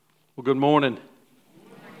Well, good morning.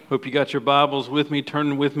 Hope you got your Bibles with me.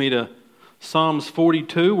 Turn with me to Psalms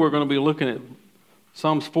 42. We're going to be looking at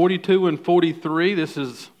Psalms 42 and 43. This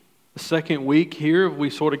is the second week here. We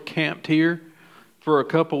sort of camped here for a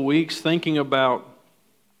couple weeks thinking about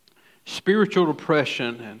spiritual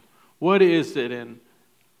depression and what is it and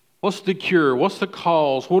what's the cure? What's the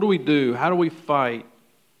cause? What do we do? How do we fight?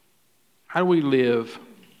 How do we live?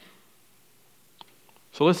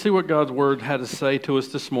 So let's see what God's Word had to say to us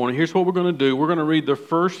this morning. Here's what we're going to do. We're going to read the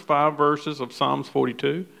first 5 verses of Psalms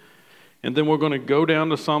 42, and then we're going to go down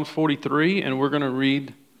to Psalms 43, and we're going to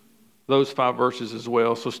read those 5 verses as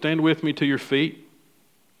well. So stand with me to your feet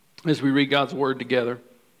as we read God's Word together.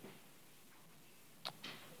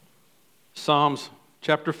 Psalms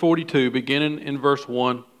chapter 42, beginning in verse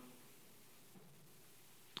 1.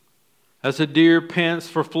 As a deer pants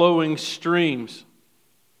for flowing streams,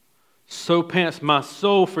 so pants my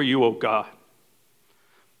soul for you, O God.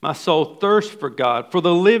 My soul thirsts for God, for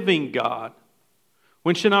the living God.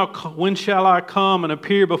 When shall I come and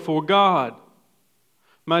appear before God?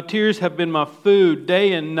 My tears have been my food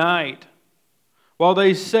day and night, while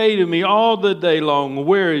they say to me all the day long,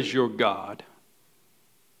 where is your God?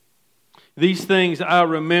 These things I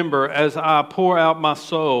remember as I pour out my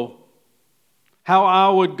soul, how I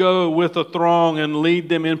would go with a throng and lead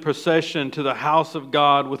them in procession to the house of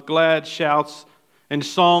God with glad shouts and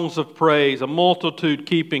songs of praise, a multitude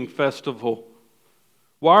keeping festival.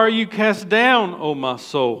 Why are you cast down, O my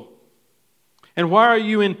soul? And why are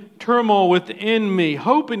you in turmoil within me?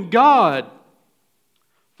 Hope in God,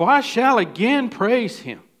 for I shall again praise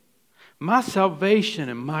Him, my salvation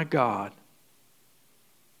and my God.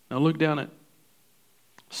 Now look down at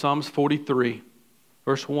Psalms 43.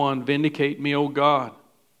 Verse 1, vindicate me, O God,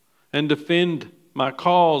 and defend my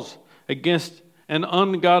cause against an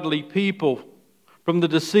ungodly people. From the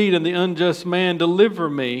deceit and the unjust man, deliver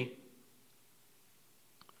me.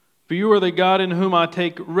 For you are the God in whom I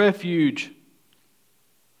take refuge.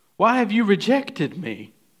 Why have you rejected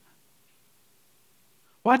me?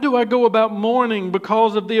 Why do I go about mourning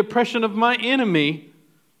because of the oppression of my enemy?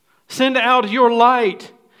 Send out your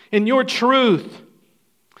light and your truth.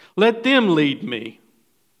 Let them lead me.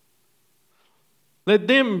 Let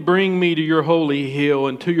them bring me to your holy hill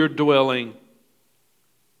and to your dwelling.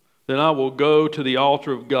 Then I will go to the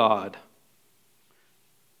altar of God,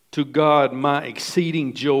 to God my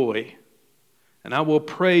exceeding joy, and I will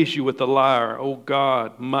praise you with the lyre, O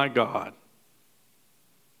God, my God.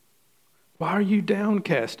 Why are you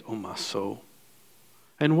downcast, O my soul?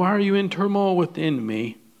 And why are you in turmoil within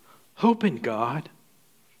me? Hope in God,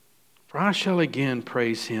 for I shall again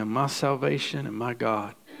praise Him, my salvation and my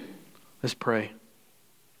God. Let's pray.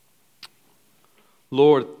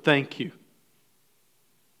 Lord, thank you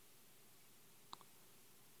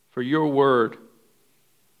for your word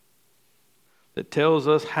that tells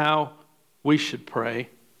us how we should pray,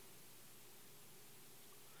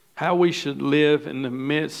 how we should live in the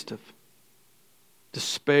midst of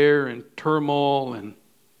despair and turmoil and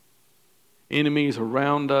enemies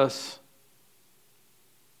around us.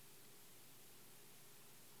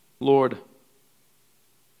 Lord,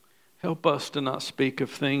 help us to not speak of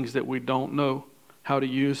things that we don't know how to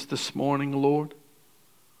use this morning, Lord.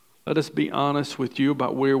 Let us be honest with you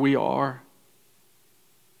about where we are,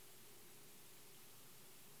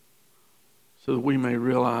 so that we may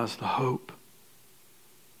realize the hope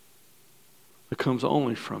that comes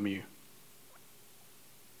only from you.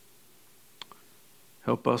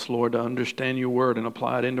 Help us, Lord, to understand your word and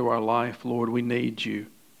apply it into our life. Lord, we need you. In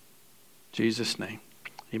Jesus' name,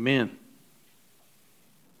 amen.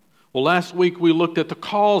 Well, last week we looked at the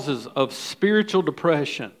causes of spiritual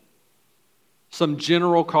depression. Some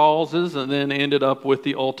general causes, and then ended up with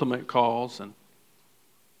the ultimate cause. And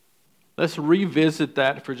let's revisit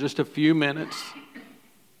that for just a few minutes.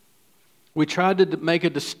 We tried to make a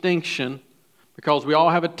distinction because we all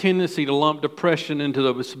have a tendency to lump depression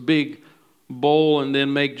into this big bowl and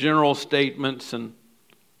then make general statements. And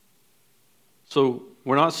so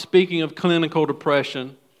we're not speaking of clinical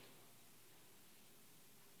depression.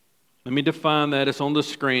 Let me define that. It's on the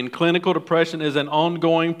screen. Clinical depression is an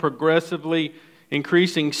ongoing, progressively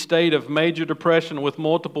increasing state of major depression with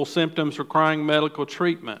multiple symptoms requiring medical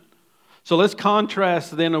treatment. So let's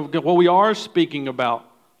contrast then what we are speaking about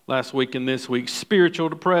last week and this week, spiritual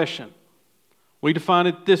depression. We define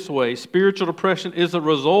it this way. Spiritual depression is a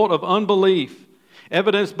result of unbelief,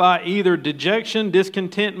 evidenced by either dejection,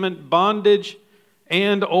 discontentment, bondage,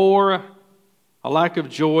 and or a lack of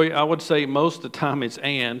joy. I would say most of the time it's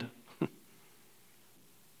and.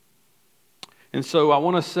 And so I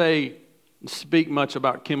want to speak much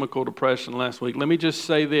about chemical depression last week. Let me just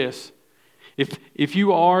say this. If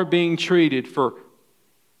you are being treated for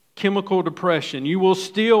chemical depression, you will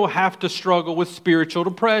still have to struggle with spiritual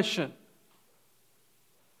depression.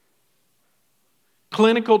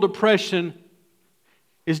 Clinical depression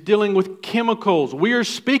is dealing with chemicals. We are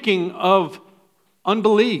speaking of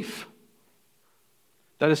unbelief.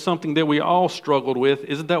 That is something that we all struggled with.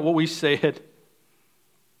 Isn't that what we said?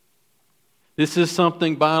 This is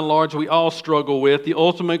something, by and large, we all struggle with. The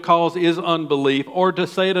ultimate cause is unbelief. Or to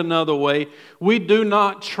say it another way, we do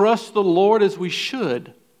not trust the Lord as we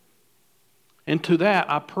should. And to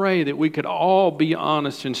that, I pray that we could all be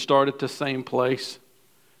honest and start at the same place.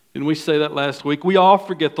 Didn't we say that last week? We all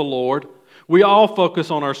forget the Lord. We all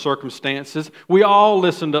focus on our circumstances. We all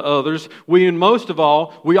listen to others. And most of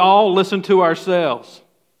all, we all listen to ourselves.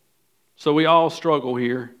 So we all struggle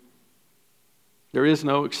here. There is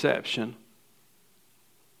no exception.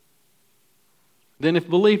 Then if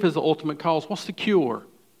belief is the ultimate cause, what's the cure?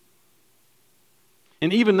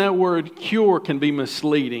 And even that word cure can be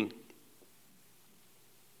misleading.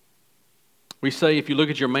 We say, if you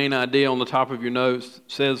look at your main idea on the top of your notes, it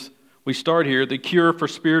says, we start here, the cure for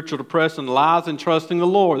spiritual depression lies in trusting the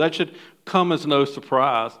Lord. That should come as no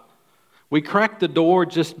surprise. We cracked the door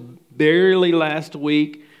just barely last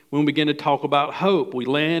week when we began to talk about hope. We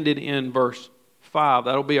landed in verse 5.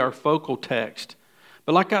 That'll be our focal text.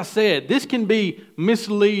 But like I said, this can be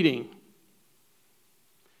misleading.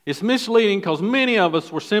 It's misleading because many of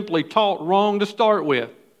us were simply taught wrong to start with.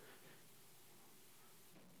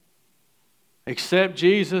 Accept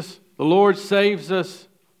Jesus, the Lord saves us,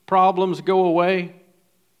 problems go away,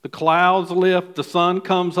 the clouds lift, the sun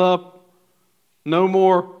comes up, no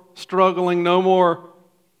more struggling, no more.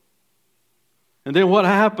 And then what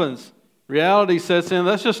happens? Reality sets in,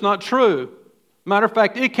 that's just not true. Matter of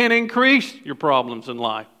fact, it can increase your problems in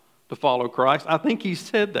life to follow Christ. I think he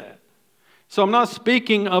said that. So I'm not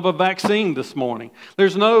speaking of a vaccine this morning.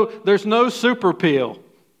 There's no super pill.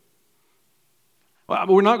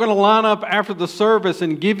 We're not going to line up after the service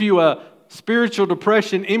and give you a spiritual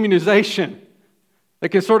depression immunization that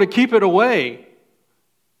can sort of keep it away.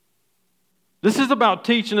 This is about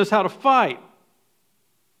teaching us how to fight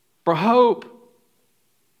for hope.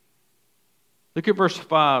 Look at verse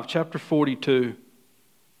 5, chapter 42.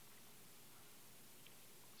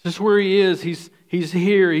 This is where he is. He's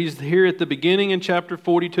here. He's here at the beginning in chapter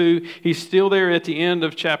 42. He's still there at the end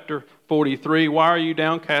of chapter 43. Why are you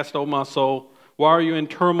downcast, O my soul? Why are you in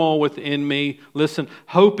turmoil within me? Listen,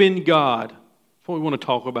 hope in God. That's what we want to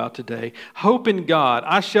talk about today. Hope in God.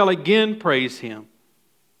 I shall again praise him.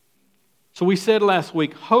 So we said last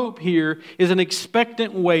week, hope here is an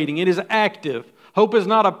expectant waiting. It is active. Hope is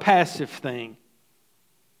not a passive thing.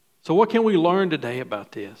 So what can we learn today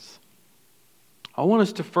about this? I want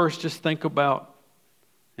us to first just think about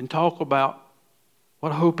and talk about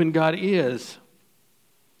what hope in God is.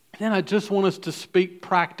 Then I just want us to speak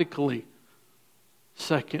practically,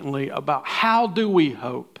 secondly, about how do we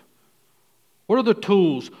hope? What are the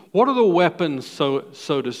tools? What are the weapons, so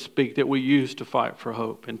to speak, that we use to fight for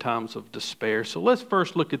hope in times of despair? So let's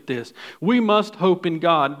first look at this. We must hope in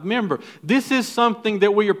God. Remember, this is something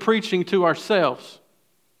that we are preaching to ourselves.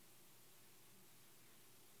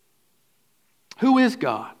 Who is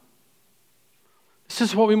God? This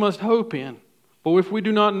is what we must hope in. But if we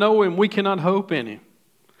do not know him, we cannot hope in him.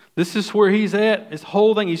 This is where he's at. His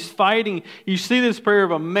whole thing, he's fighting. You see this prayer of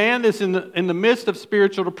a man that's in the midst of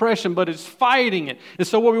spiritual depression, but is fighting it. And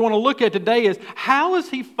so what we want to look at today is, how is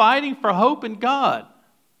he fighting for hope in God?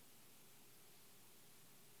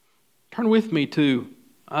 Turn with me to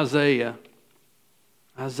Isaiah.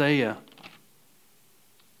 Isaiah.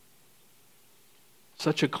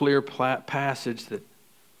 Such a clear passage that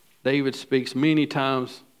David speaks many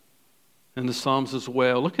times in the Psalms as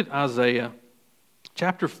well. Look at Isaiah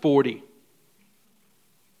chapter 40.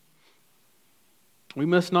 We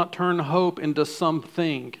must not turn hope into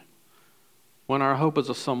something when our hope is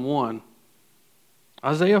a someone.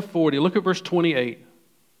 Isaiah 40, look at verse 28.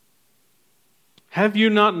 Have you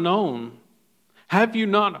not known? Have you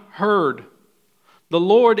not heard? The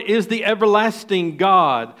Lord is the everlasting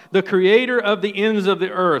God, the creator of the ends of the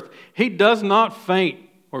earth. He does not faint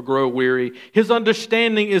or grow weary. His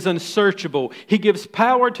understanding is unsearchable. He gives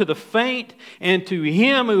power to the faint, and to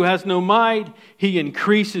him who has no might, he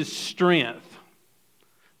increases strength.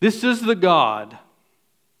 This is the God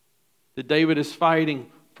that David is fighting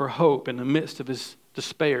for hope in the midst of his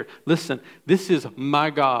despair. Listen, this is my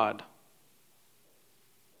God.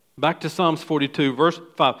 Back to Psalms 42, verse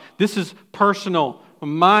 5. This is personal.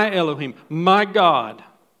 My Elohim, my God.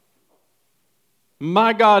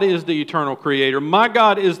 My God is the eternal creator. My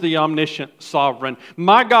God is the omniscient sovereign.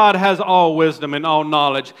 My God has all wisdom and all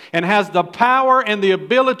knowledge and has the power and the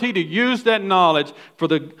ability to use that knowledge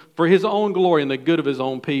for His own glory and the good of His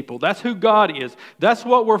own people. That's who God is. That's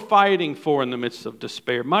what we're fighting for in the midst of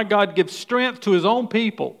despair. My God gives strength to His own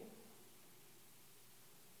people.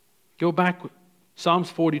 Go back,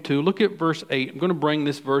 Psalms 42. Look at verse 8. I'm going to bring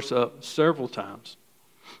this verse up several times.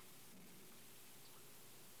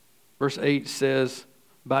 Verse 8 says,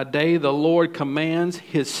 by day the Lord commands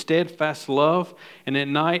His steadfast love, and at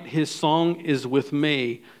night His song is with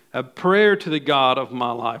me, a prayer to the God of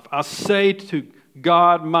my life. I say to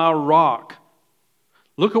God, my rock.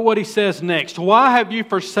 Look at what He says next. Why have you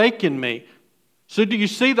forsaken me? So do you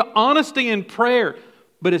see the honesty in prayer?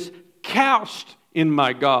 But it's couched in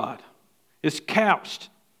my God. It's couched.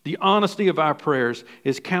 The honesty of our prayers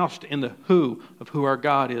is couched in the who of who our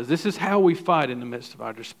God is. This is how we fight in the midst of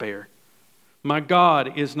our despair. My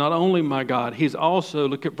God is not only my God, He's also,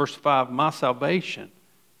 look at verse 5, my salvation.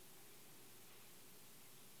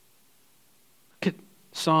 Look at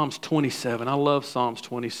Psalms 27. I love Psalms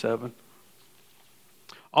 27.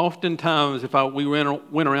 Oftentimes, if we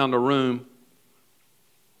went around the room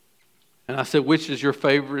and I said, which is your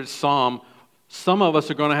favorite psalm? Some of us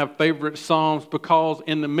are going to have favorite psalms because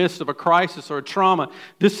in the midst of a crisis or a trauma,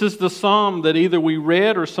 this is the psalm that either we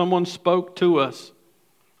read or someone spoke to us.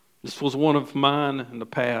 This was one of mine in the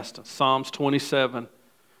past. Psalms 27,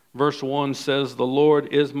 verse 1 says, the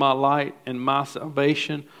Lord is my light and my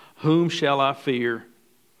salvation. Whom shall I fear?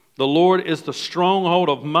 The Lord is the stronghold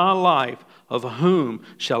of my life. Of whom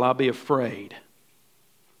shall I be afraid?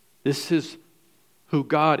 This is who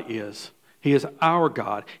God is. He is our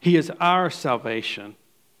God. He is our salvation.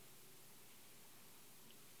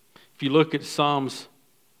 If you look at Psalms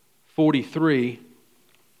 43,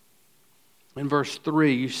 in verse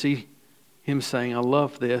 3, you see him saying, I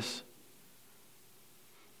love this.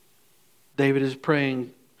 David is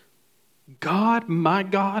praying, God,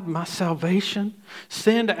 my salvation,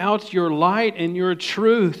 send out your light and your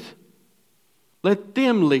truth. Let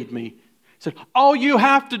them lead me. He said, all you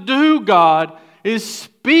have to do, God, is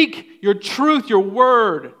speak your truth, your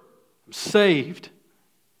word. I'm saved.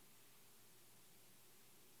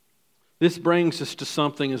 This brings us to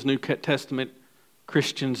something as New Testament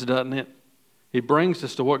Christians, doesn't it? It brings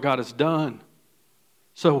us to what God has done.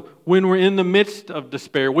 So when we're in the midst of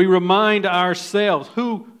despair, we remind ourselves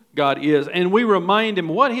who God is, and we remind Him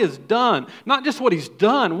what He has done. Not just what He's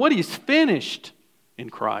done, what He's finished in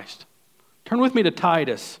Christ. Turn with me to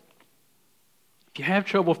Titus. If you have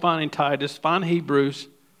trouble finding Titus, find Hebrews,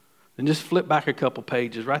 and just flip back a couple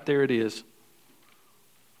pages. Right there it is.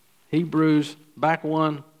 Hebrews, back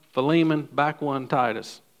one. Philemon, back one.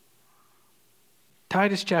 Titus.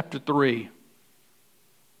 Titus chapter 3.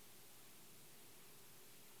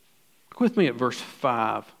 Look with me at verse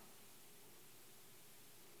 5.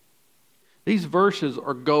 These verses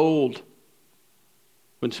are gold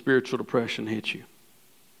when spiritual depression hits you.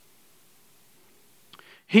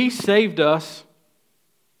 He saved us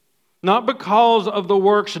not because of the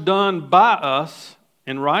works done by us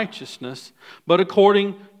in righteousness, but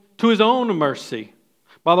according to His own mercy,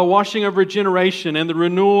 by the washing of regeneration and the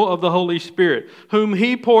renewal of the Holy Spirit, whom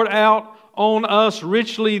He poured out on us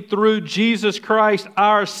richly through Jesus Christ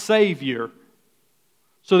our Savior,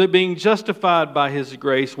 so that being justified by His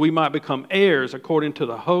grace, we might become heirs according to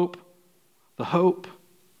the hope of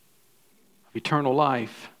eternal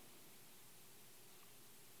life.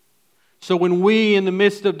 So when we, in the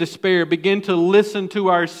midst of despair, begin to listen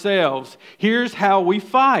to ourselves, here's how we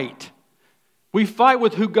fight. We fight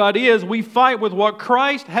with who God is. We fight with what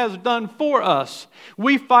Christ has done for us.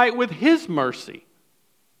 We fight with His mercy.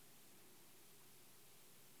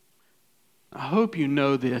 I hope you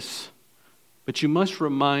know this, but you must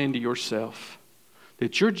remind yourself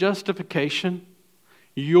that your justification,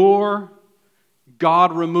 your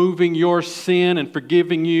God removing your sin and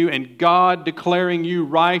forgiving you, and God declaring you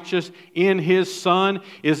righteous in His Son,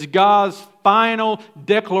 is God's final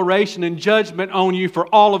declaration and judgment on you for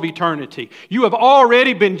all of eternity. You have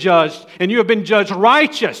already been judged, and you have been judged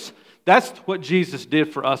righteous. That's what Jesus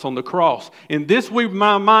did for us on the cross. In this we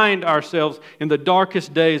remind ourselves in the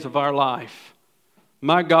darkest days of our life.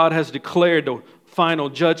 My God has declared the final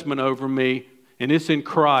judgment over me, and it's in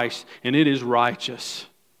Christ, and it is righteous.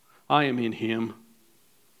 I am in Him.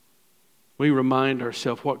 We remind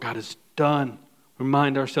ourselves what God has done.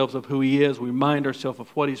 Remind ourselves of who He is. We remind ourselves of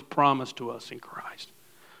what He's promised to us in Christ.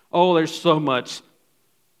 Oh, there's so much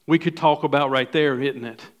we could talk about right there, isn't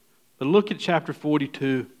it? But look at chapter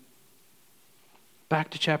 42. Back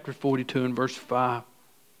to chapter 42 and verse 5.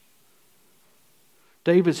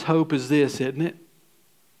 David's hope is this, isn't it?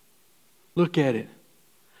 Look at it.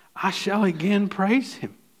 I shall again praise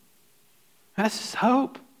Him. That's his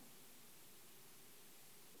hope.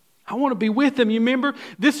 I want to be with Him. You remember?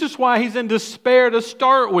 This is why he's in despair to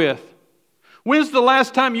start with. When's the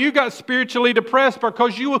last time you got spiritually depressed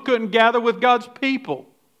because you couldn't gather with God's people?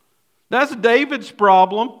 That's David's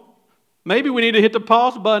problem. Maybe we need to hit the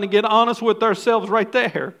pause button and get honest with ourselves right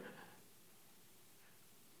there.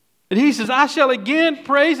 And he says, I shall again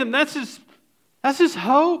praise Him. That's his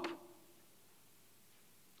hope.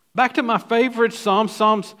 Back to my favorite Psalm,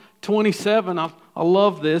 Psalms 27. I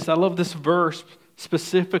love this. I love this verse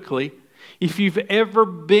specifically. If you've ever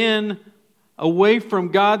been away from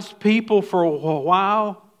God's people for a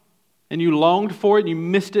while and you longed for it and you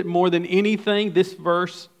missed it more than anything, this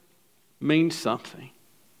verse means something.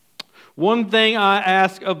 One thing I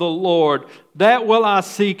ask of the Lord, that will I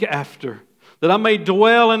seek after, that I may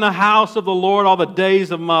dwell in the house of the Lord all the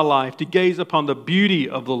days of my life, to gaze upon the beauty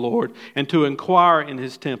of the Lord and to inquire in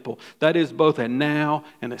His temple. That is both a now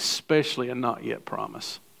and especially a not yet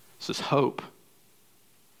promise. This is hope.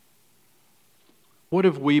 What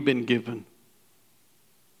have we been given?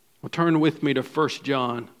 Well, turn with me to 1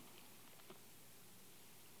 John.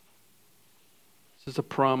 This is a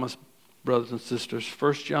promise, brothers and sisters.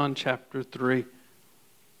 1 John chapter 3. Look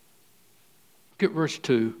at verse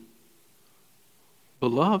 2.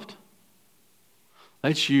 Beloved,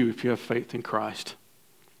 that's you if you have faith in Christ.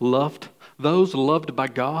 Loved, those loved by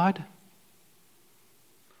God.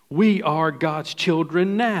 We are God's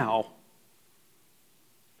children now.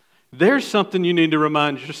 There's something you need to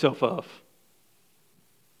remind yourself of.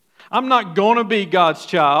 I'm not going to be God's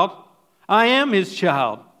child. I am His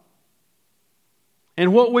child.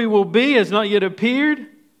 And what we will be has not yet appeared,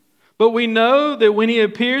 but we know that when He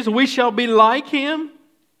appears, we shall be like Him,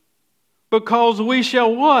 because we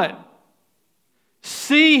shall what?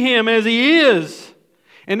 See Him as He is.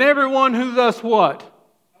 And everyone who thus what?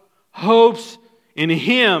 Hopes in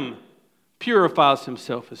Him purifies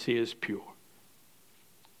himself as He is pure.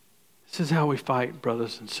 This is how we fight,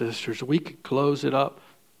 brothers and sisters. We could close it up.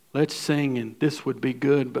 Let's sing, and this would be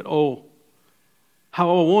good. But oh, how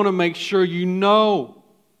I want to make sure you know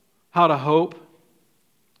how to hope.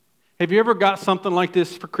 Have you ever got something like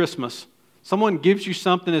this for Christmas? Someone gives you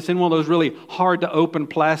something that's in one of those really hard to open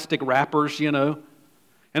plastic wrappers, you know.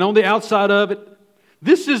 And on the outside of it,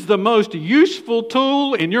 this is the most useful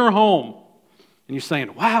tool in your home. And you're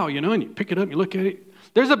saying, wow, you know, and you pick it up and you look at it.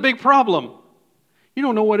 There's a big problem. You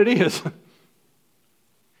don't know what it is.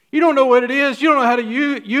 You don't know what it is. You don't know how to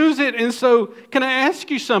use it. And so can I ask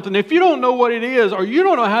you something? If you don't know what it is or you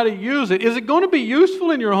don't know how to use it, is it going to be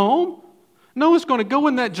useful in your home? No, it's going to go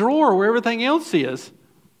in that drawer where everything else is.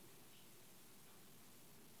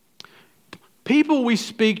 People we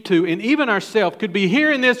speak to, and even ourselves, could be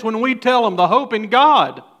hearing this when we tell them the hope in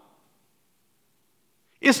God.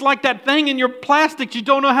 It's like that thing in your plastic you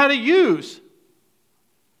don't know how to use.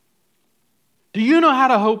 Do you know how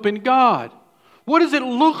to hope in God? What does it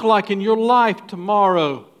look like in your life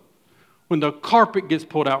tomorrow when the carpet gets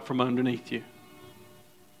pulled out from underneath you?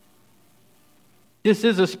 This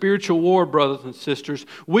is a spiritual war, brothers and sisters.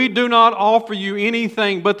 We do not offer you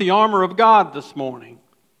anything but the armor of God this morning.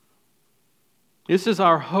 This is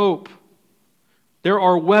our hope. There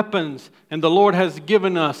are weapons, and the Lord has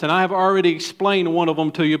given us, and I have already explained one of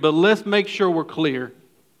them to you, but let's make sure we're clear.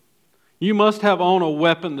 You must have on a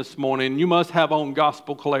weapon this morning. You must have on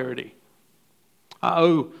gospel clarity. I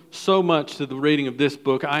owe so much to the reading of this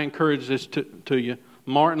book. I encourage this to you.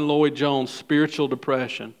 Martin Lloyd-Jones, Spiritual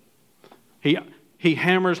Depression. He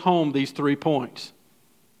hammers home these 3 points.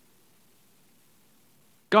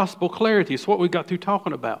 Gospel clarity is what we got through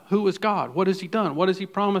talking about. Who is God? What has He done? What has He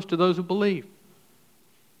promised to those who believe?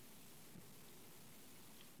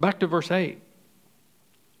 Back to verse 8.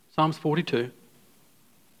 Psalms 42.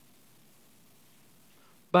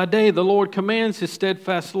 By day the Lord commands His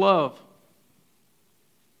steadfast love.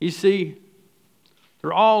 You see,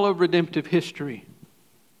 they're all of redemptive history.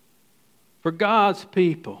 For God's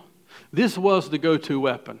people, this was the go-to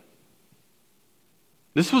weapon.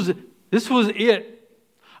 This was it.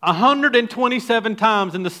 127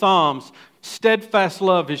 times in the Psalms, steadfast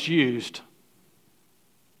love is used.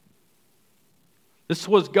 This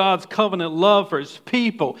was God's covenant love for His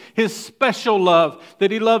people, His special love that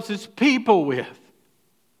He loves His people with.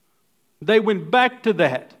 They went back to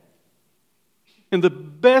that. In the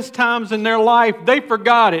best times in their life, they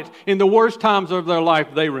forgot it. In the worst times of their life,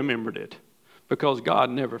 they remembered it. Because God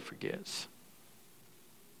never forgets.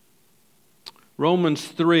 Romans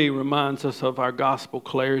 3 reminds us of our gospel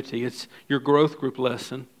clarity. It's your growth group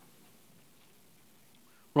lesson.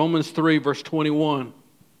 Romans 3 verse 21.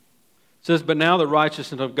 It says, but now the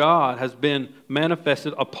righteousness of God has been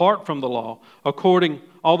manifested apart from the law,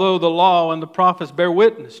 although the law and the prophets bear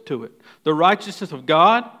witness to it. The righteousness of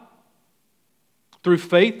God through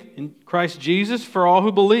faith in Christ Jesus for all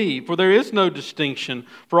who believe. For there is no distinction,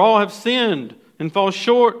 for all have sinned and fall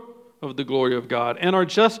short of the glory of God, and are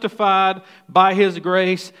justified by His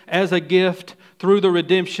grace as a gift through the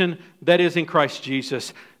redemption that is in Christ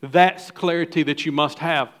Jesus. That's clarity that you must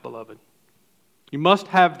have, beloved. You must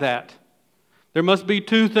have that. There must be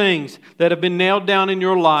two things that have been nailed down in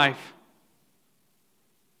your life.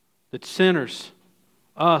 That sinners,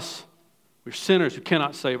 we're sinners who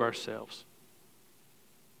cannot save ourselves.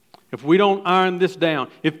 If we don't iron this down,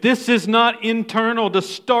 if this is not internal to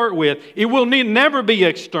start with, it will never be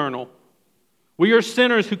external. We are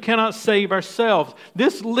sinners who cannot save ourselves.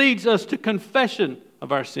 This leads us to confession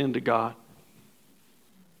of our sin to God.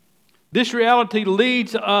 This reality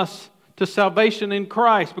leads us to salvation in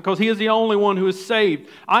Christ because He is the only one who is saved.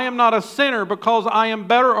 I am not a sinner because I am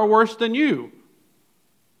better or worse than you.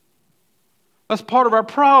 That's part of our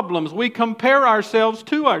problems. We compare ourselves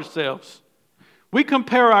to ourselves. We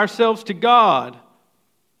compare ourselves to God.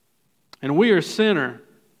 And we are a sinner.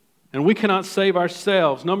 And we cannot save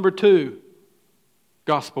ourselves. Number two,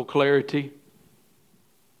 gospel clarity.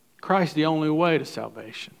 Christ is the only way to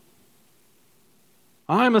salvation.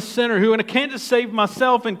 I'm a sinner who and I can't just save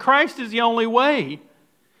myself, and Christ is the only way.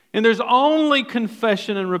 And there's only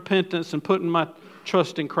confession and repentance and putting my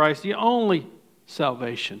trust in Christ, the only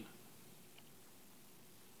salvation.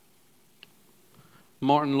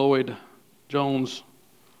 Martin Lloyd-Jones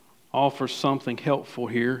offers something helpful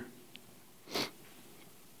here.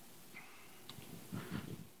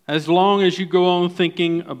 As long as you go on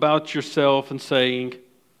thinking about yourself and saying,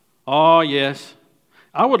 oh yes,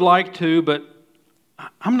 I would like to, but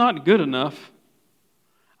I'm not good enough.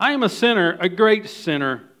 I am a sinner, a great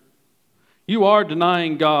sinner. You are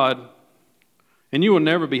denying God, and you will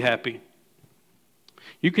never be happy.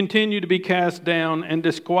 You continue to be cast down and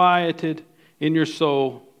disquieted in your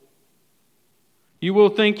soul. You will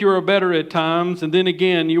think you are better at times, and then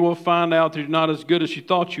again you will find out that you're not as good as you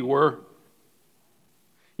thought you were.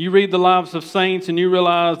 You read the lives of saints and you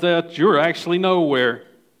realize that you're actually nowhere.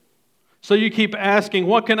 So you keep asking,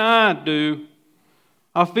 what can I do?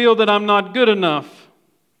 I feel that I'm not good enough.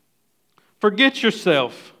 Forget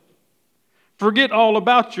yourself. Forget all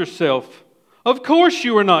about yourself. Of course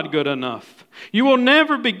you are not good enough. You will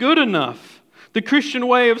never be good enough. The Christian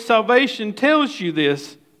way of salvation tells you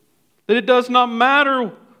this, that it does not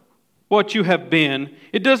matter what you have been.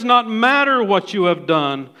 It does not matter what you have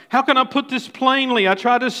done. How can I put this plainly? I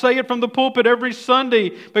try to say it from the pulpit every Sunday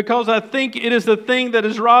because I think it is the thing that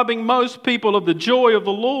is robbing most people of the joy of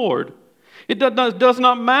the Lord. It does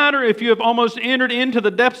not matter if you have almost entered into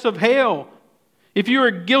the depths of hell, if you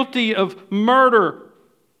are guilty of murder,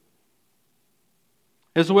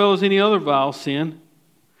 as well as any other vile sin.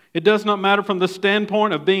 It does not matter from the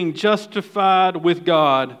standpoint of being justified with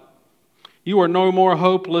God. You are no more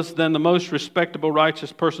hopeless than the most respectable,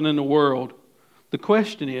 righteous person in the world. The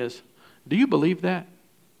question is, do you believe that?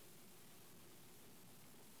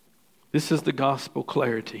 This is the gospel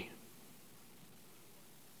clarity.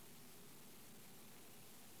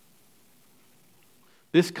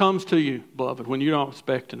 This comes to you, beloved, when you're not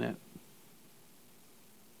expecting it.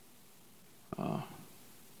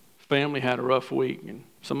 Family had a rough week, and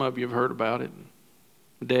some of you have heard about it.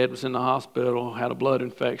 Dad was in the hospital, had a blood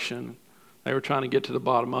infection. They were trying to get to the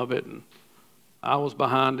bottom of it, and I was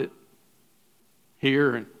behind it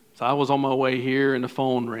here, and so I was on my way here, and the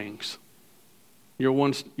phone rings. You're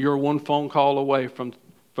one phone call away from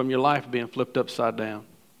your life being flipped upside down.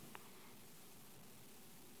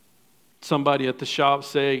 Somebody at the shop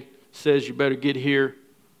says you better get here.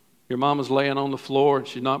 Your mama's laying on the floor and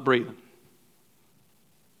she's not breathing.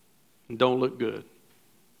 And don't look good.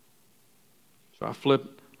 So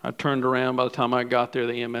I turned around. By the time I got there,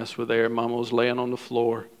 the EMS were there. Mama was laying on the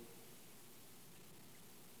floor.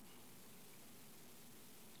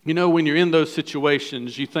 You know, when you're in those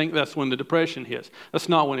situations, you think that's when the depression hits. That's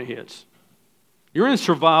not when it hits. You're in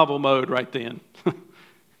survival mode right then.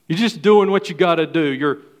 You're just doing what you got to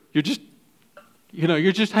do. You're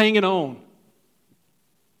just hanging on.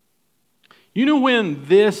 You know when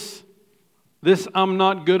this I'm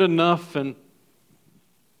not good enough and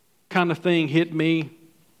kind of thing hit me?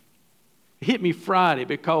 It hit me Friday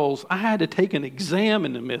because I had to take an exam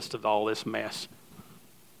in the midst of all this mess.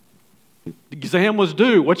 The exam was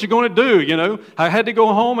due. What you going to do, I had to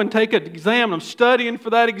go home and take an exam. I'm studying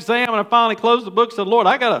for that exam, and I finally closed the book and said, Lord,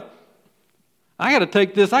 I I got to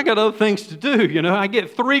take this. I got other things to do. I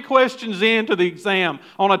get 3 questions into the exam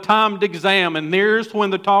on a timed exam, and there's when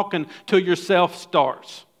the talking to yourself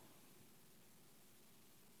starts.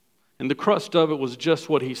 And the crust of it was just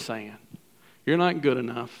what he's saying. You're not good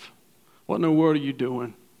enough. What in the world are you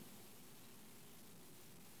doing?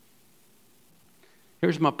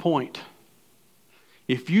 Here's my point.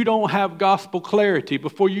 If you don't have gospel clarity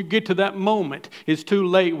before you get to that moment, it's too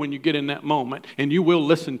late when you get in that moment, and you will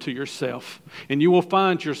listen to yourself, and you will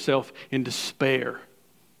find yourself in despair.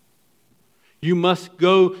 You must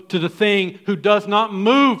go to the thing who does not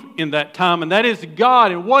move in that time, and that is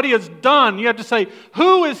God and what He has done. You have to say,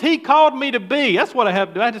 who has He called me to be? That's what I have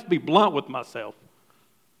to do. I just be blunt with myself.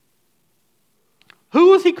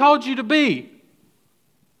 Who has He called you to be?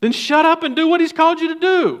 Then shut up and do what He's called you to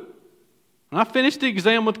do. And I finished the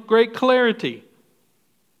exam with great clarity.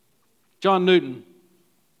 John Newton,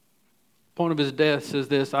 point of his death, says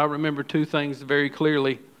this: I remember 2 things very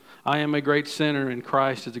clearly. I am a great sinner and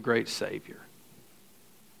Christ is a great Savior.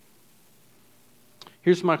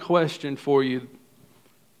 Here's my question for you.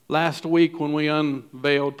 Last week when we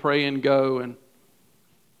unveiled Pray and Go, and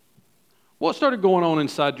what started going on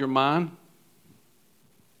inside your mind?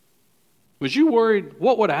 Was you worried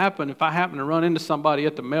what would happen if I happened to run into somebody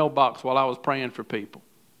at the mailbox while I was praying for people?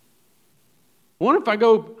 What if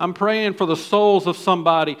I'm praying for the souls of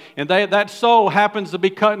somebody, and that soul happens to be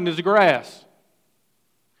cutting his grass?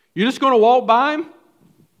 You just going to walk by him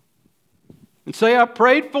and say, I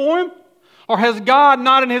prayed for him? Or has God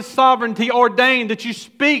not in His sovereignty ordained that you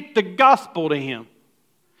speak the gospel to him?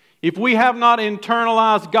 If we have not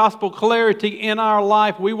internalized gospel clarity in our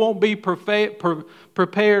life, we won't be prepared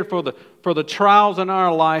for the trials in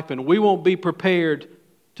our life, and we won't be prepared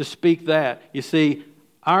to speak that. You see,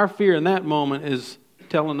 our fear in that moment is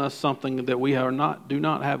telling us something that we do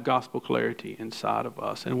not have gospel clarity inside of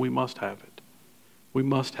us, and we must have it. We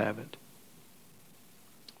must have it.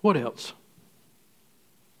 What else?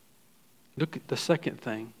 Look at the second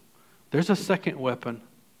thing. There's a second weapon.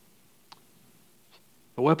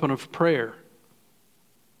 The weapon of prayer.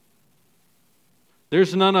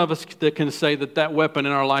 There's none of us that can say that weapon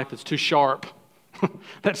in our life is too sharp.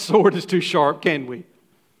 That sword is too sharp, can we?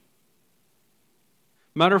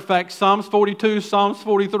 Matter of fact, Psalms 42, Psalms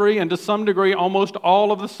 43, and to some degree, almost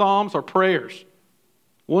all of the Psalms are prayers.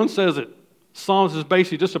 One says it. Psalms is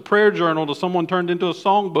basically just a prayer journal that someone turned into a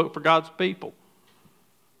songbook for God's people.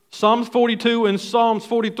 Psalms 42 and Psalms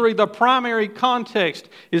 43, the primary context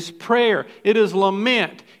is prayer. It is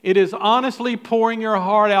lament. It is honestly pouring your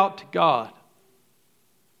heart out to God.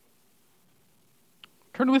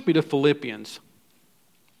 Turn with me to Philippians.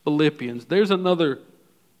 Philippians. There's another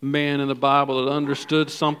man in the Bible that understood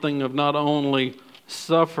something of not only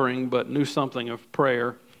suffering, but knew something of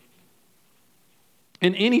prayer.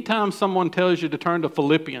 And anytime someone tells you to turn to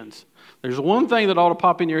Philippians, there's one thing that ought to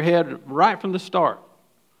pop in your head right from the start.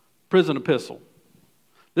 Prison epistle.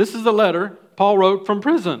 This is a letter Paul wrote from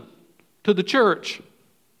prison to the church.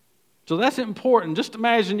 So that's important. Just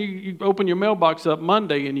imagine you open your mailbox up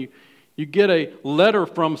Monday and you get a letter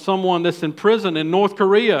from someone that's in prison in North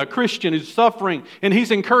Korea, a Christian who's suffering, and he's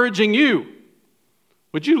encouraging you.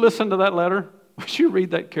 Would you listen to that letter? Would you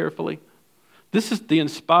read that carefully? This is the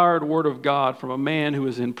inspired word of God from a man who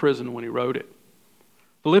was in prison when he wrote it.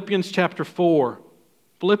 Philippians chapter 4.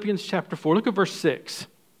 Philippians chapter 4. Look at verse 6.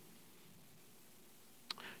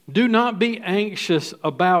 Do not be anxious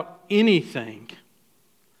about anything,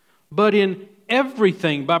 but in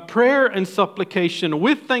everything, by prayer and supplication,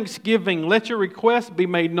 with thanksgiving, let your requests be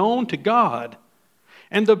made known to God.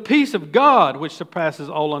 And the peace of God, which surpasses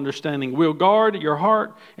all understanding, will guard your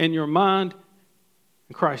heart and your mind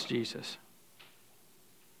in Christ Jesus.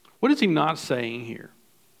 What is he not saying here?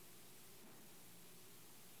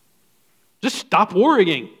 Just stop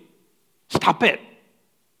worrying. Stop it.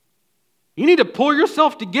 You need to pull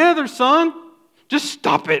yourself together, son. Just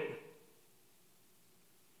stop it.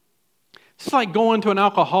 It's like going to an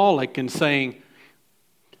alcoholic and saying,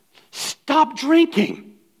 stop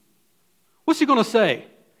drinking. What's he going to say?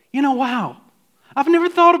 Wow, I've never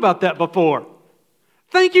thought about that before.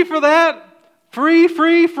 Thank you for that. Free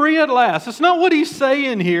at last. It's not what he's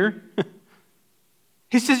saying here.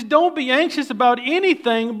 He says, don't be anxious about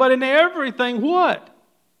anything, but in everything, what?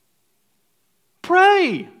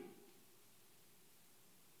 Pray.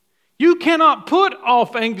 You cannot put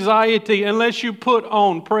off anxiety unless you put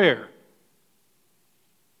on prayer.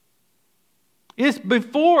 It's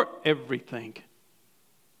before everything.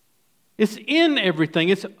 It's in everything.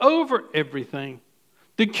 It's over everything.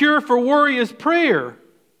 The cure for worry is prayer.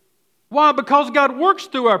 Why? Because God works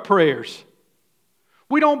through our prayers.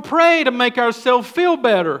 We don't pray to make ourselves feel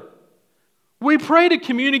better. We pray to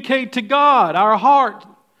communicate to God our heart,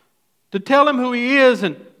 to tell Him who He is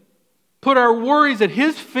and put our worries at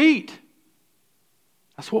His feet.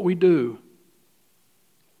 That's what we do.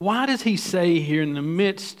 Why does He say here in the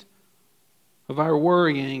midst of our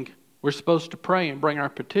worrying, we're supposed to pray and bring our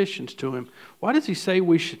petitions to Him? Why does He say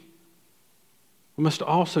we must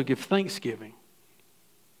also give thanksgiving?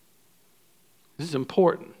 This is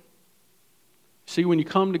important. See, when you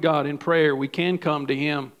come to God in prayer, we can come to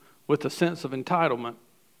Him with a sense of entitlement,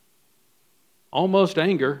 almost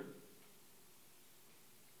anger.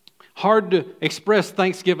 Hard to express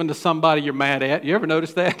thanksgiving to somebody you're mad at. You ever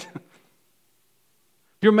notice that? If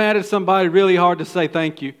you're mad at somebody, really hard to say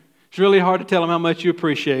thank you. It's really hard to tell them how much you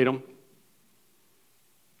appreciate them.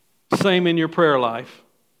 Same in your prayer life.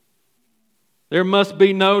 There must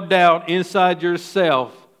be no doubt inside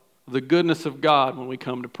yourself of the goodness of God when we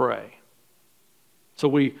come to pray. So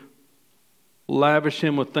we lavish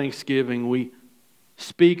Him with thanksgiving. We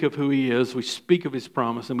speak of who He is. We speak of His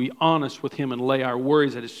promise. And we honest with Him and lay our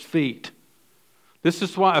worries at His feet. This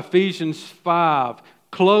is why Ephesians 5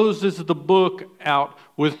 closes the book out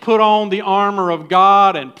with put on the armor of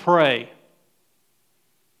God and pray.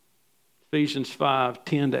 Ephesians 5,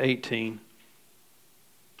 10 to 18.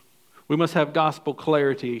 We must have gospel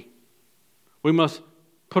clarity. We must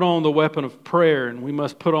put on the weapon of prayer, and we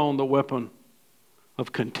must put on the weapon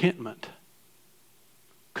of contentment.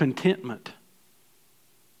 Contentment.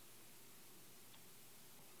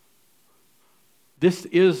 This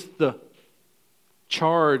is the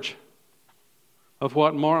charge of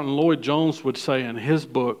what Martin Lloyd-Jones would say in his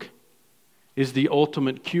book is the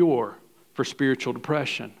ultimate cure for spiritual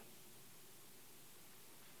depression.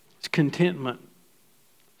 It's contentment.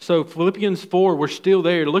 So Philippians 4, we're still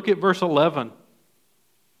there. Look at verse 11.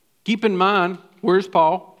 Keep in mind, where's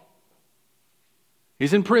Paul?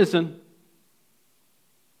 He's in prison.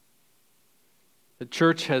 The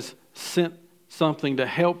church has sent something to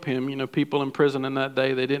help him. You know, people in prison in that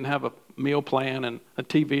day, they didn't have a meal plan and a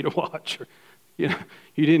TV to watch. Or,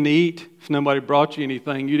 you didn't eat if nobody brought you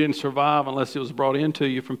anything. You didn't survive unless it was brought into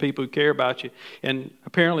you from people who care about you. And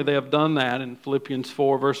apparently they have done that in Philippians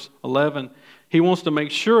 4, verse 11. He wants to make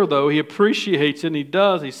sure, though, he appreciates it, and he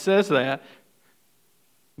does. He says that.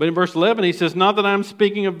 But in verse 11, he says, not that I'm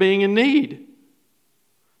speaking of being in need.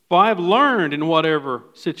 For I have learned in whatever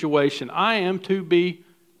situation I am to be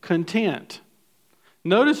content.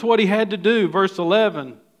 Notice what he had to do, verse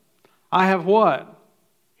 11. I have what?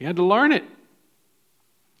 He had to learn it.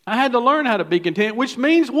 I had to learn how to be content, which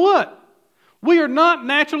means what? We are not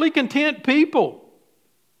naturally content people.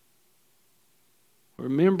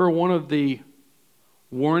 Remember, one of the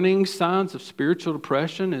warning signs of spiritual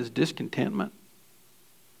depression is discontentment.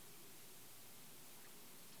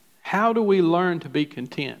 How do we learn to be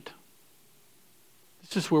content?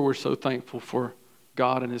 This is where we're so thankful for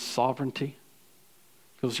God and His sovereignty.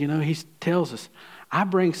 Because, He tells us, I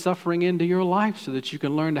bring suffering into your life so that you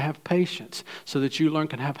can learn to have patience, so that you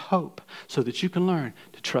can have hope, so that you can learn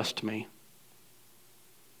to trust me.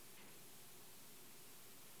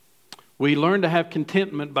 We learn to have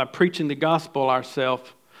contentment by preaching the gospel ourselves,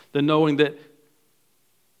 the knowing that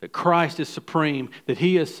Christ is supreme, that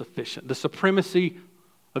He is sufficient. The supremacy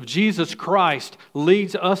of Jesus Christ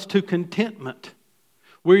leads us to contentment.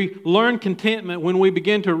 We learn contentment when we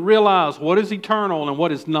begin to realize what is eternal and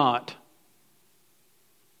what is not.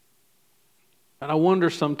 And I wonder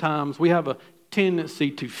sometimes, we have a tendency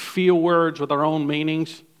to fill words with our own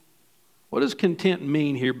meanings. What does content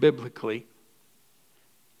mean here biblically?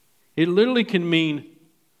 It literally can mean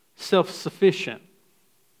self-sufficient.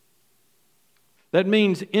 That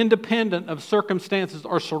means independent of circumstances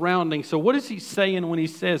or surroundings. So what is he saying when he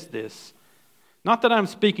says this? Not that I'm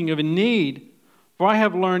speaking of a need, for I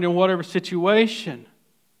have learned in whatever situation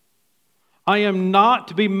I am not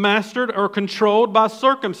to be mastered or controlled by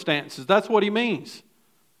circumstances. That's what he means.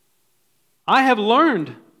 I have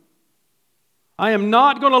learned. I am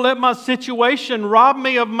not going to let my situation rob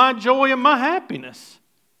me of my joy and my happiness.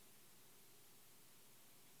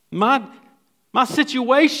 My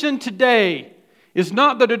situation today is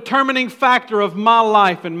not the determining factor of my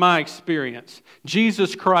life and my experience.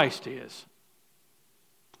 Jesus Christ is.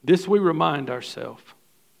 This we remind ourselves.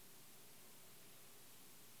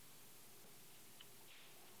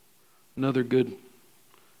 Another good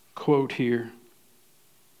quote here.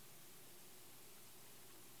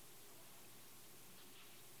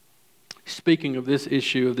 Speaking of this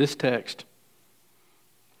issue of this text,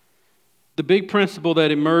 the big principle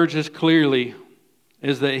that emerges clearly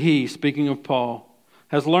is that he, speaking of Paul,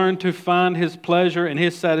 has learned to find his pleasure and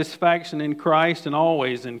his satisfaction in Christ and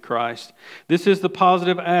always in Christ. This is the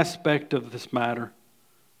positive aspect of this matter.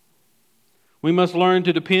 We must learn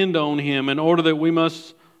to depend on Him in order that we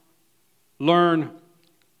must learn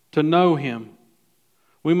to know Him.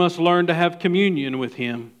 We must learn to have communion with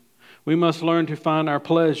Him. We must learn to find our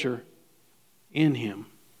pleasure in Him.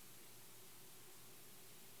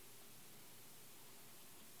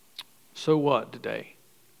 So what today?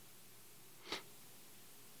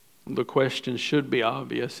 The question should be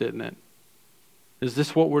obvious, isn't it? Is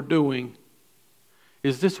this what we're doing?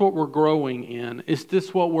 Is this what we're growing in? Is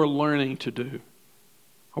this what we're learning to do?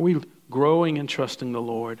 Are we growing and trusting the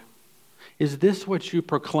Lord? Is this what you're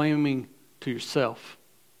proclaiming to yourself?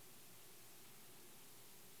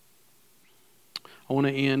 I want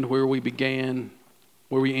to end where we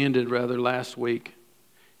ended last week,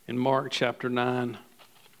 in Mark chapter 9.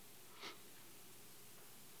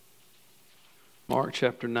 Mark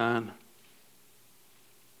chapter 9.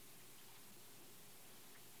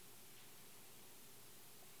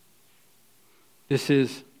 This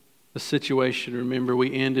is a situation, remember,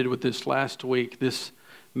 we ended with this last week. This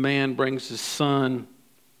man brings his son.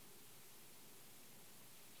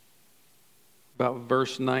 About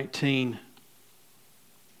verse 19.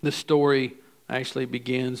 The story actually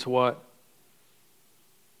begins what?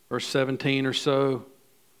 Verse 17 or so.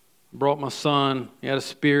 Brought my son. He had a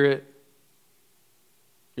spirit.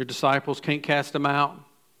 Your disciples can't cast him out.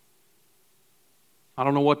 I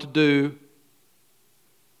don't know what to do.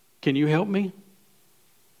 Can you help me?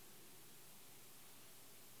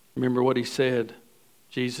 Remember what he said,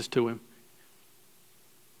 Jesus to him.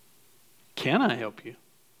 Can I help you?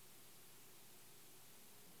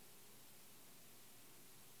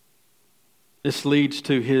 This leads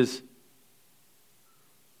to his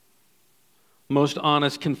most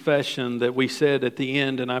honest confession that we said at the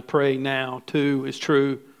end, and I pray now too is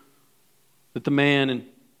true, that the man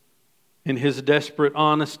in his desperate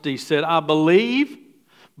honesty said, I believe,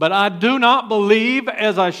 but I do not believe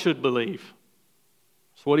as I should believe.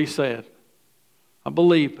 That's what he said. I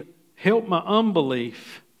believe, but help my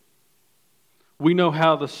unbelief. We know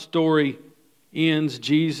how the story ends.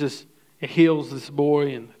 Jesus heals this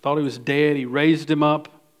boy and thought he was dead. He raised him up.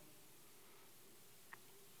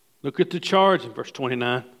 Look at the charge in verse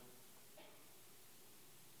 29.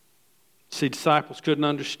 See, disciples couldn't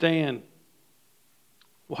understand.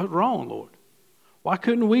 What's wrong, Lord? Why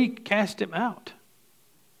couldn't we cast him out?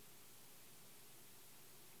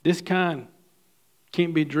 This kind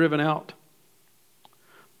can't be driven out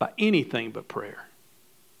by anything but prayer.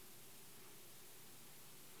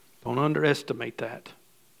 Don't underestimate that.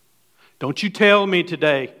 Don't you tell me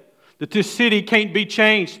today that this city can't be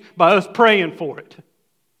changed by us praying for it.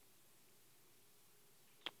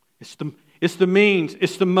 It's the means,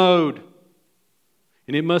 it's the mode.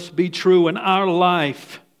 And it must be true in our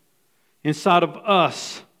life, inside of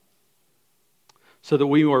us, so that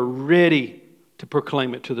we are ready to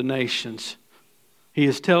proclaim it to the nations. He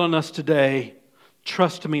is telling us today,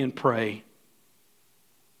 trust me and pray.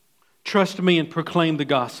 Trust me and proclaim the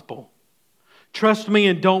gospel. Trust me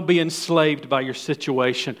and don't be enslaved by your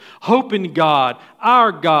situation. Hope in God,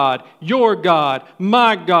 our God, your God,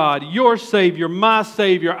 my God, your Savior, my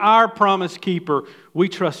Savior, our promise keeper. We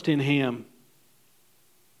trust in Him.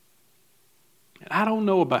 And I don't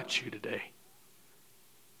know about you today.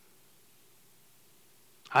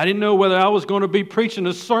 I didn't know whether I was going to be preaching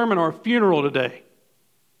a sermon or a funeral today.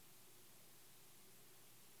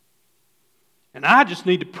 And I just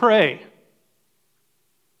need to pray.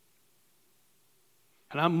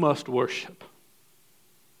 And I must worship.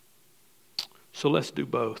 So let's do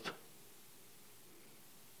both.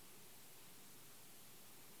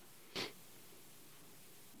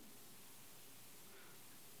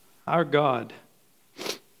 Our God,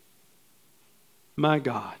 my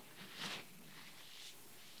God,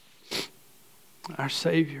 our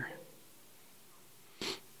Savior.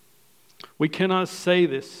 We cannot say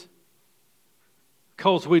this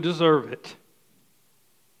because we deserve it.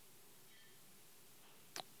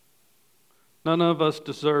 None of us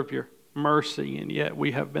deserve your mercy, and yet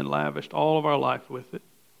we have been lavished all of our life with it.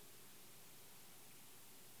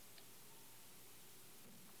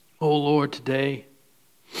 Oh Lord, today,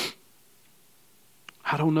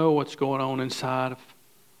 I don't know what's going on inside of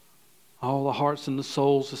all the hearts and the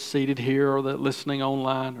souls that's seated here or that listening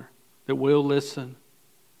online or that will listen.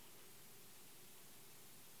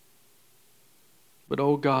 But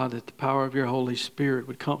oh God, that the power of your Holy Spirit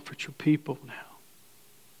would comfort your people now.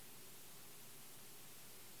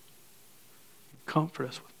 Comfort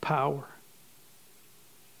us with power,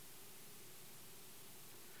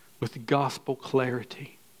 with the gospel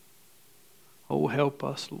clarity. Oh, help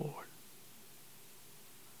us, Lord,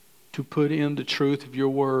 to put in the truth of your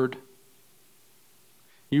word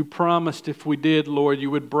You promised if we did, Lord, you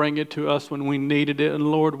would bring it to us when we needed it. And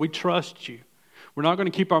Lord, we trust you. We're not going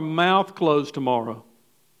to keep our mouth closed tomorrow.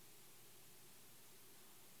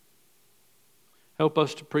 Help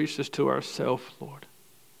us to preach this to ourselves, Lord.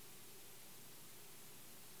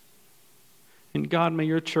 And God, may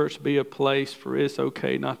your church be a place for it's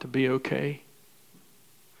okay not to be okay.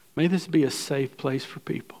 May this be a safe place for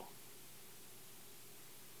people.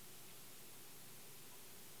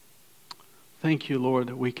 Thank you, Lord,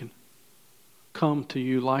 that we can come to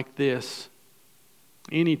you like this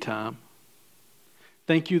anytime.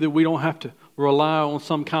 Thank you that we don't have to rely on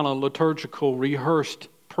some kind of liturgical, rehearsed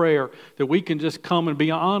prayer, that we can just come and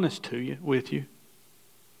be honest with you.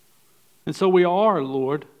 And so we are,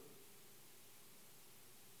 Lord,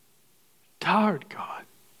 tired, God.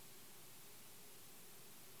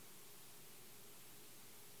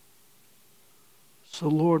 So,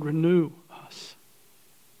 Lord, renew us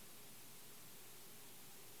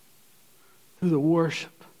through the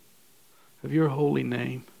worship of your holy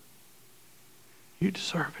name. You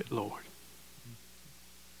deserve it, Lord.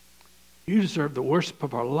 You deserve the worship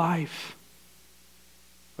of our life,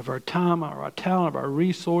 of our time, of our talent, of our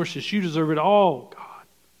resources. You deserve it all, God.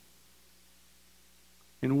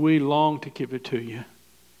 And we long to give it to you.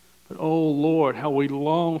 But oh, Lord, how we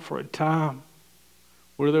long for a time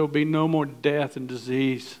where there will be no more death and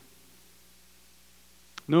disease,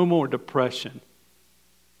 no more depression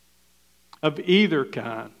of either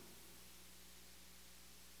kind.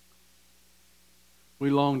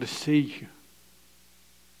 We long to see you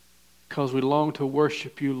because we long to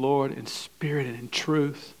worship you, Lord, in spirit and in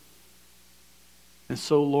truth. And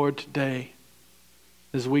so, Lord, today,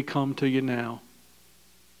 as we come to you now,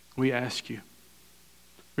 we ask you,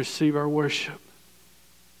 receive our worship.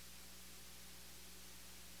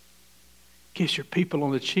 Kiss your people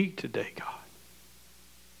on the cheek today, God.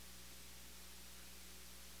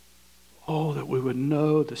 Oh, that we would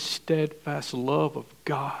know the steadfast love of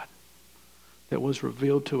God that was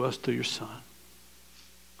revealed to us through your Son.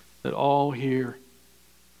 That all here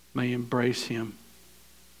may embrace him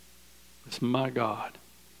as my God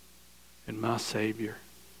and my Savior.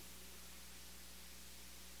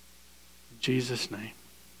 In Jesus' name,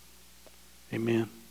 amen.